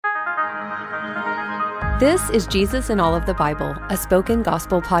This is Jesus in All of the Bible, a spoken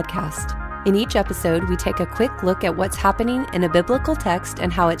gospel podcast. In each episode, we take a quick look at what's happening in a biblical text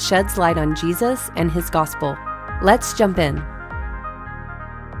and how it sheds light on Jesus and his gospel. Let's jump in.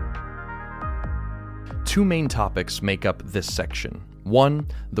 Two main topics make up this section. One,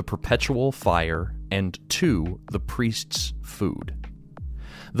 the perpetual fire, and two, the priest's food.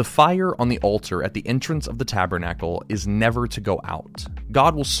 The fire on the altar at the entrance of the tabernacle is never to go out.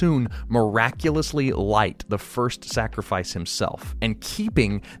 God will soon miraculously light the first sacrifice himself, and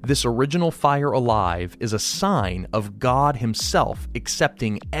keeping this original fire alive is a sign of God himself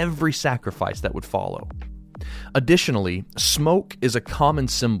accepting every sacrifice that would follow. Additionally, smoke is a common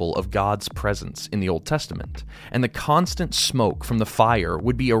symbol of God's presence in the Old Testament, and the constant smoke from the fire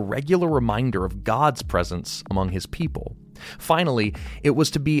would be a regular reminder of God's presence among his people. Finally, it was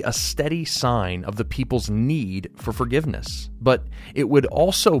to be a steady sign of the people's need for forgiveness, but it would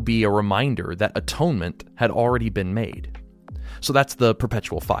also be a reminder that atonement had already been made. So that's the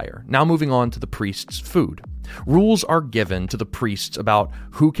perpetual fire. Now moving on to the priest's food. Rules are given to the priests about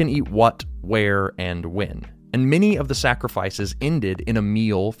who can eat what, where, and when. And many of the sacrifices ended in a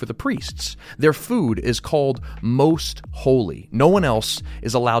meal for the priests. Their food is called most holy. No one else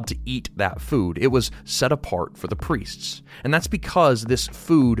is allowed to eat that food. It was set apart for the priests. And that's because this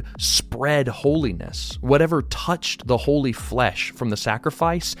food spread holiness. Whatever touched the holy flesh from the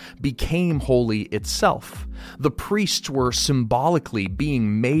sacrifice became holy itself. The priests were symbolically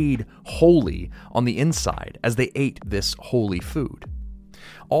being made holy on the inside as they ate this holy food.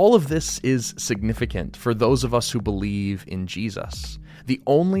 All of this is significant for those of us who believe in Jesus. The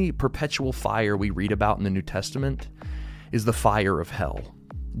only perpetual fire we read about in the New Testament is the fire of hell.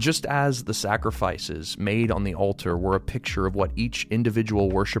 Just as the sacrifices made on the altar were a picture of what each individual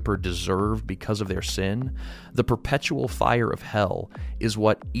worshiper deserved because of their sin, the perpetual fire of hell is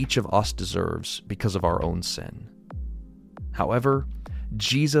what each of us deserves because of our own sin. However,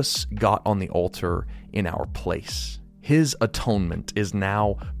 Jesus got on the altar in our place. His atonement is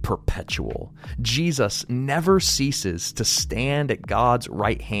now perpetual. Jesus never ceases to stand at God's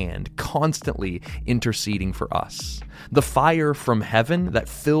right hand, constantly interceding for us. The fire from heaven that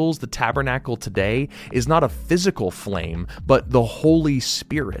fills the tabernacle today is not a physical flame, but the Holy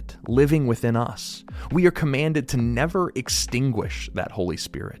Spirit living within us. We are commanded to never extinguish that Holy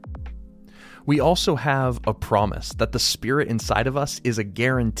Spirit. We also have a promise that the Spirit inside of us is a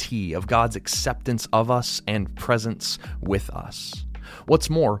guarantee of God's acceptance of us and presence with us. What's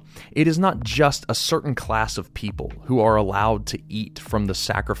more, it is not just a certain class of people who are allowed to eat from the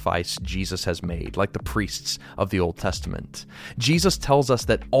sacrifice Jesus has made, like the priests of the Old Testament. Jesus tells us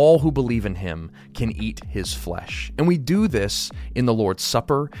that all who believe in him can eat his flesh. And we do this in the Lord's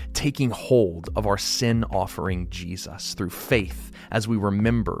Supper, taking hold of our sin-offering Jesus through faith as we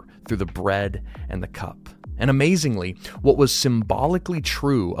remember through the bread and the cup. And amazingly, what was symbolically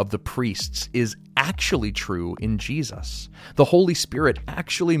true of the priests is actually true in Jesus. The Holy Spirit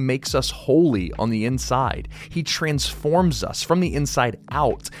actually makes us holy on the inside. He transforms us from the inside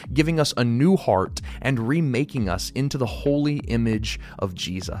out, giving us a new heart and remaking us into the holy image of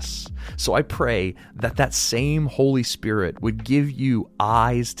Jesus. So I pray that that same Holy Spirit would give you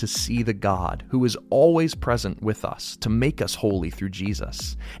eyes to see the God who is always present with us to make us holy through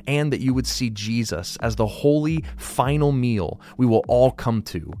Jesus, and that you would see Jesus as the holy final meal we will all come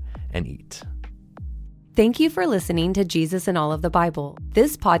to and eat. Thank you for listening to Jesus in All of the Bible.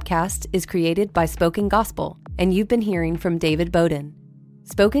 This podcast is created by Spoken Gospel, and you've been hearing from David Bowden.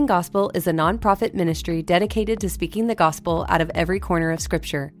 Spoken Gospel is a nonprofit ministry dedicated to speaking the gospel out of every corner of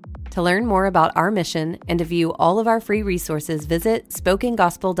Scripture. To learn more about our mission and to view all of our free resources, visit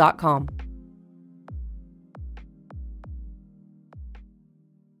spokengospel.com.